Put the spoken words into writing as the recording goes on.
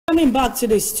Coming back to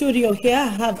the studio here, I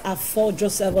have Afo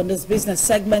Joseph on this business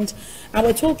segment, and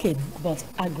we're talking about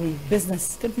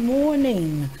agribusiness. Good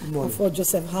morning, Afo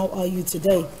Joseph. How are you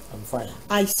today? I'm fine.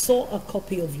 I saw a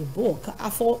copy of your book.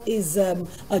 Afo is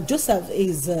Joseph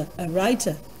is a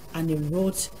writer, and he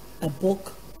wrote a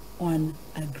book on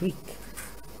Greek.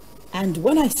 And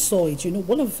when I saw it, you know,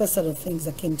 one of the first sort of things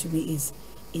that came to me is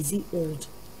he old?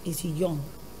 Is he young?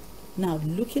 Now,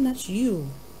 looking at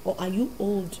you, or are you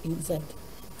old inside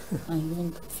and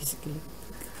young physically?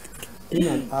 In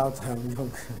and out, I'm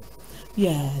young.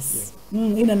 Yes. Yeah.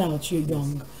 In and out, you're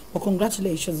young. Yes. Well,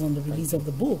 congratulations on the release of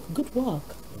the book. Good work.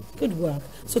 Good work.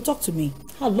 So talk to me.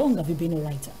 How long have you been a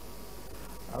writer?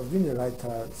 I've been a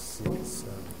writer since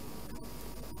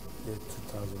year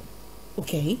 2000.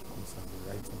 Okay.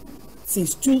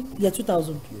 Since year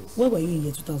 2000? Yes. Where were you in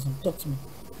year 2000? Talk to me.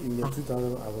 In year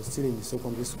 2000, I was still in the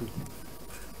secondary school.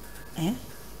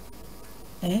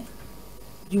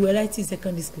 You were writing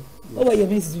secondary school? Yes. What were your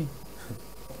mates doing?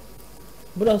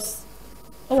 Bros,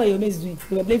 what were your mates doing?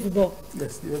 You were playing football?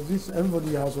 Yes,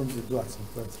 everybody has something to do at some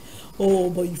point. Oh,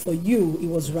 but for you, it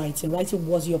was writing. Writing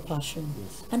was your passion.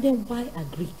 Yes. And then why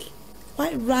Greek?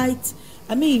 Why write?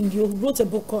 I mean, you wrote a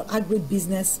book called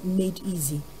Agribusiness Made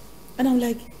Easy. And I'm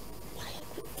like, why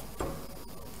Greek?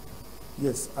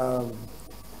 Yes, I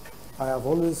have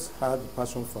always had a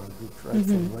passion for Greek right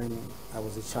from when I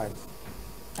was a child.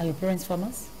 Are your parents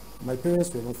farmers? My parents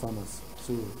were not farmers.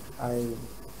 So I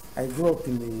grew up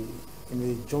in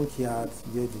a junkyard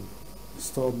where they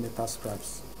store metal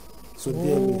scraps. So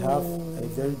there we have a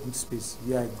very good space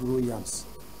where I grow yams.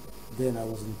 Then I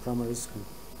was in primary school.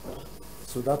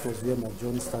 So that was where my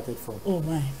journey started from. Oh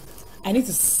my, I need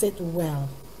to sit well.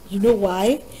 You know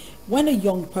why? When a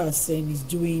young person is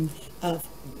doing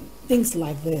things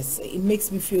like this, it makes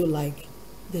me feel like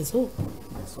there's hope.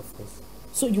 Yes, of course.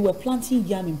 So you were planting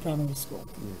yam in primary school?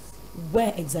 Yes.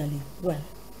 Where exactly? Where?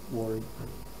 Warri.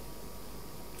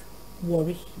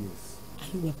 Warri? Yes.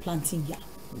 And you were planting yam?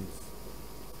 Yes.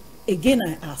 Again,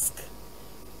 I ask,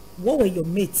 what were your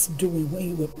mates doing when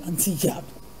you were planting yam?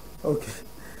 Okay.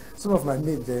 Some of my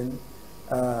mates then,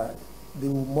 they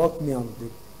would mock me and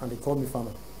they call me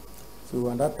farmer. So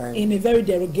at that time... In a very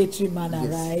derogatory manner,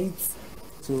 yes. Right?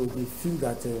 So they feel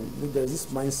that there's this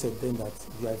mindset then that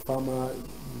you are a farmer,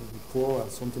 you'll be poor or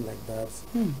something like that.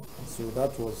 So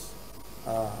that was,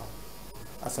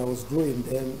 as I was growing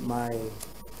then, I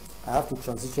have to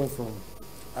transition from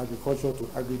agriculture to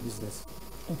agribusiness.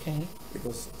 Okay.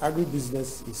 Because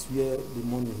agribusiness is where the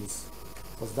money is.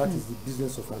 Because that is the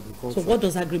business of agriculture. So what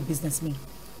does agribusiness mean?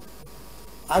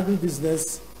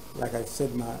 Agribusiness, like I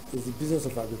said now, is the business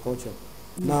of agriculture.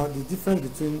 Now, the difference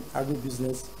between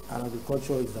agribusiness and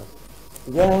agriculture is that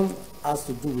one has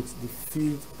to do with the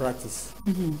field practice,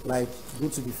 like go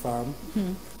to the farm,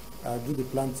 do the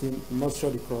planting, nurture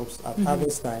the crops. At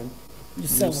harvest time, you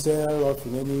sell off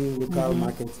in any local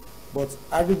market. But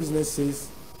agribusiness says,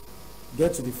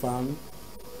 get to the farm,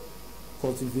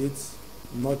 cultivate,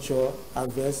 nurture,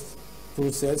 harvest,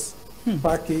 process,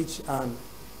 package, and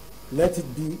let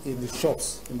it be in the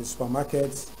shops, in the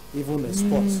supermarkets, even the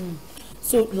sports.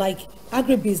 So, like,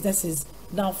 agribusiness is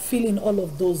now filling all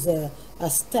of those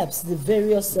steps, the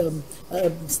various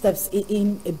steps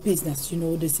in a business. You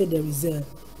know, they say there is a,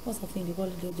 what's the thing they call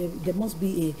it? There must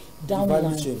be a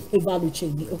downline, a value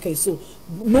chain. Okay, so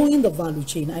knowing the value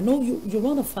chain, I know you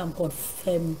run a farm called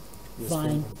Vine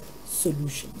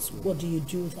Solutions. What do you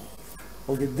do there?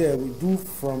 Okay, there we do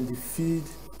from the feed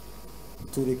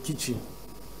to the kitchen.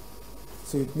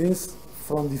 So it means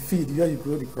from the feed where you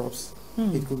grow the crops,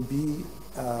 it could be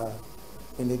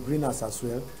in the greenhouse as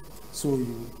well. So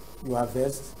you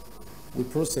harvest, we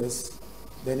process,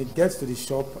 then it gets to the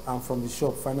shop, and from the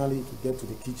shop finally it will get to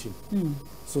the kitchen.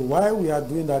 So why we are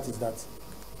doing that is that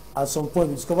at some point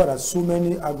we discovered that so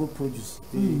many agro produce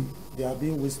they are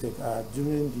being wasted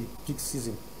during the peak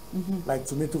season. Like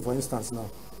tomato, for instance. Now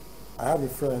I have a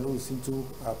friend who is into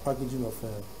packaging of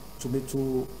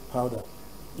tomato powder.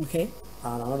 Okay.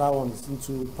 And another one is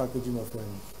into packaging of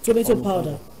tomato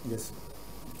powder. Yes.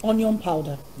 Onion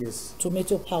powder. Yes.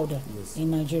 Tomato powder. Yes.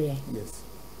 In Nigeria. Yes.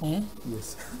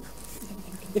 Yes.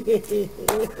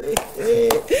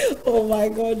 Oh my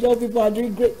God, your people are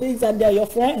doing great things and they're your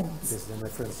friends. Yes, they're my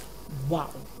friends.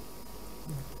 Wow.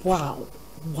 Wow.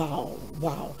 Wow.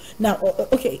 Wow. Now,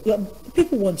 okay,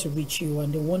 people want to reach you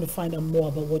and they want to find out more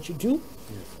about what you do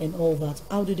and all that.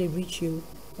 How do they reach you?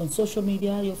 On social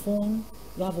media, your phone?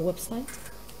 You have a website?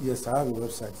 Yes, I have a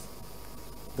website.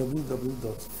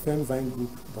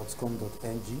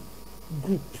 www.femvinegroup.com.ng.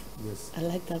 Group. Yes. I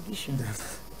like that vision.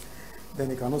 Then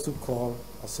you can also call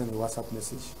or send a WhatsApp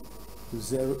message to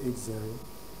 080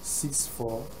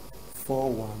 64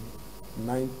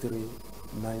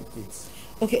 6419398.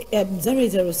 Okay,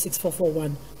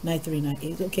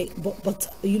 08064419398. Okay, but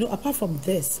you know, apart from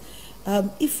this,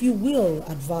 if you will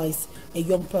advise a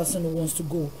young person who wants to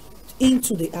go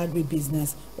into the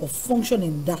agribusiness or function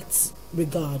in that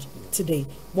regard today,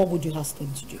 what would you ask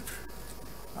them to do?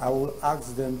 I will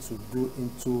ask them to go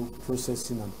into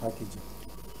processing and packaging,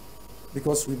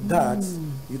 because with that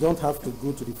you don't have to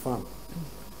go to the farm.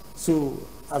 So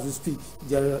as we speak,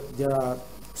 there are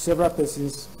several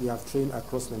persons we have trained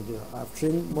across Nigeria. I've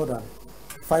trained more than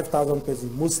 5,000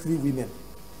 persons, mostly women.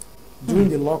 During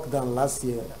the lockdown last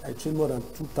year, I trained more than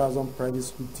 2,000 private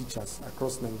school teachers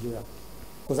across Nigeria,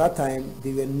 because at that time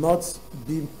they were not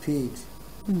being paid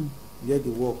where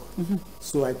they work.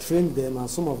 So I trained them, and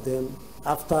some of them,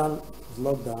 after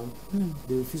lockdown,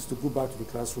 they refused to go back to the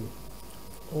classroom.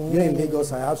 Here in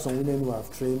Lagos, I have some women who have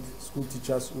trained school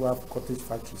teachers who have cottage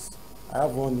factories. I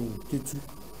have one in Ketu.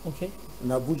 Okay. In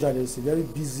Abuja, there is a very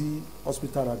busy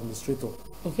hospital administrator.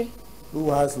 Okay.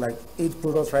 Who has like 8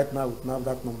 products right now with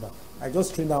NAFDAC number. I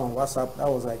just trained her on WhatsApp. That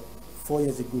was like 4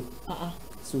 years ago.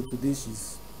 So today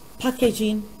she's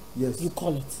packaging. Yes. You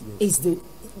call it. Yes.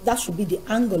 That should be the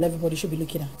angle everybody should be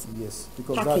looking at. Yes,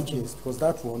 because packaging. because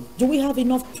that one. Do we have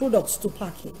enough products to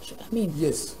package? I mean,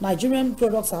 yes. Nigerian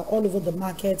products are all over the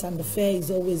market, and the fare is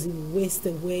always waste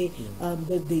away.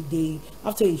 They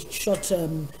after a short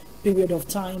period of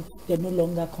time, they're no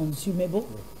longer consumable.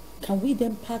 Can we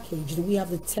then package? Do we have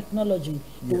the technology?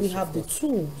 Do we have the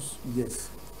tools? Yes.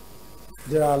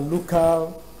 There are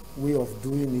local way of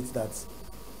doing it that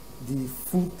the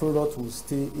food product will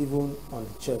stay even on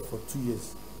the shelf for 2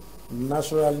 years.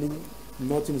 Naturally,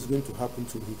 nothing is going to happen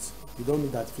to it. You don't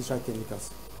need artificial chemicals.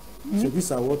 So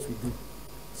these are what we do.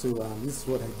 So this is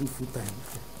what I do full time.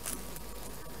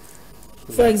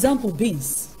 So for example,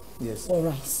 beans. Yes. Or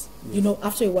rice. Yes. You know,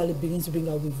 after a while it begins to bring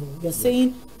out weevil. You're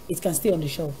saying it can stay on the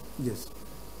shelf. Yes.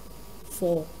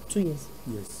 For 2 years.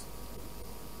 Yes.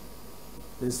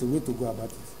 There's a way to go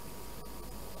about it,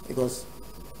 because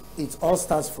it all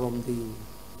starts from the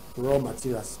raw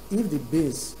materials. If the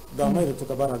base, I'm not going to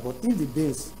talk about that, but if the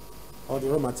base or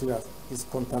the raw materials is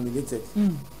contaminated,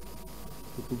 it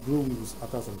will grow weevils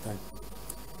after some time.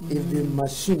 If the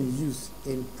machine used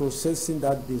in processing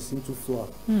that base into flour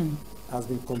has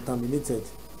been contaminated,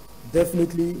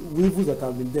 definitely weevils that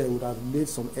have been there would have laid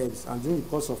some eggs, and during the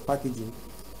course of packaging,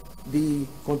 the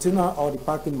container or the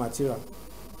packing material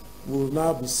will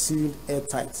now be sealed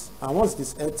airtight. And once it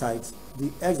is airtight,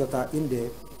 the eggs that are in there,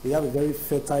 they have a very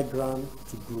fertile ground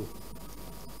to grow.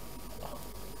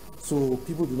 So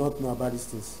people do not know about these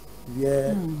things,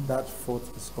 where that fault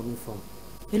is coming from.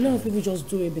 A lot of people just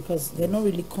do it because they're not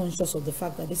really conscious of the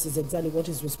fact that this is exactly what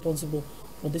is responsible,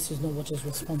 or this is not what is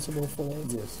responsible for it.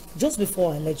 Yes. Just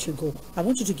before I let you go, I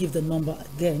want you to give the number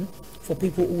again for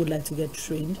people who would like to get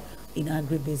trained in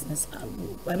agribusiness.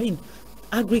 I mean,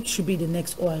 agri should be the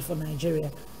next oil for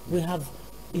Nigeria. We have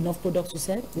enough products, you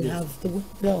said. We have the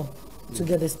will to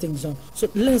get these things done. So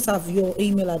let's have your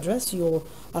email address, your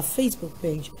Facebook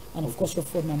page, and of course your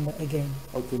phone number again.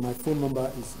 Okay, my phone number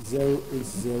is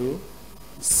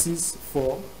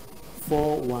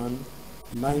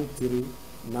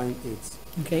 080-6441-9398.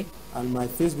 Okay. And my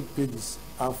Facebook page is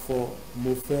Afo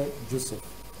Mofe Joseph.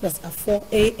 That's Afo,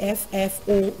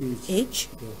 AFFOH,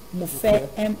 Mofe,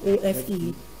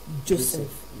 MOFE,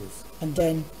 Joseph. Yes. And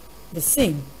then the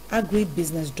same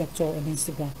agribusiness doctor on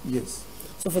Instagram. Yes.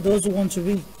 So for those who want to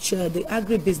reach the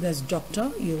agribusiness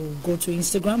doctor, you go to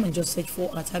Instagram and just search for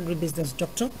 @agribusiness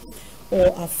doctor,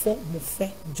 or Afo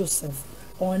Mofe Joseph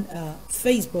on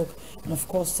Facebook. And of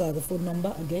course the phone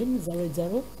number again is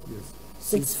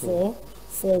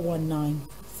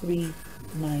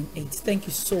 080-6441-9398. Thank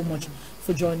you so much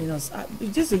for joining us.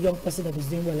 Just a young person that is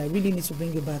doing well. I really need to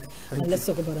bring you back. Let's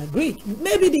talk about agri.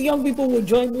 Maybe the young people will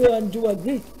join you and do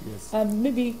agri. Yes.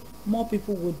 Maybe more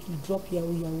people would drop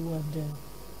Yahoo and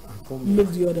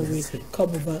look the other way.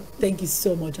 Come over. Thank you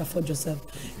so much for Joseph.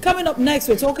 Coming up next,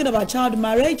 we're talking about child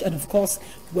marriage, and of course,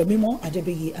 Wemimo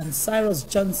Adebigi and Cyrus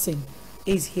Johnson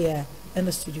is here in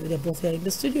the studio. They're both here in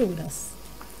the studio with us.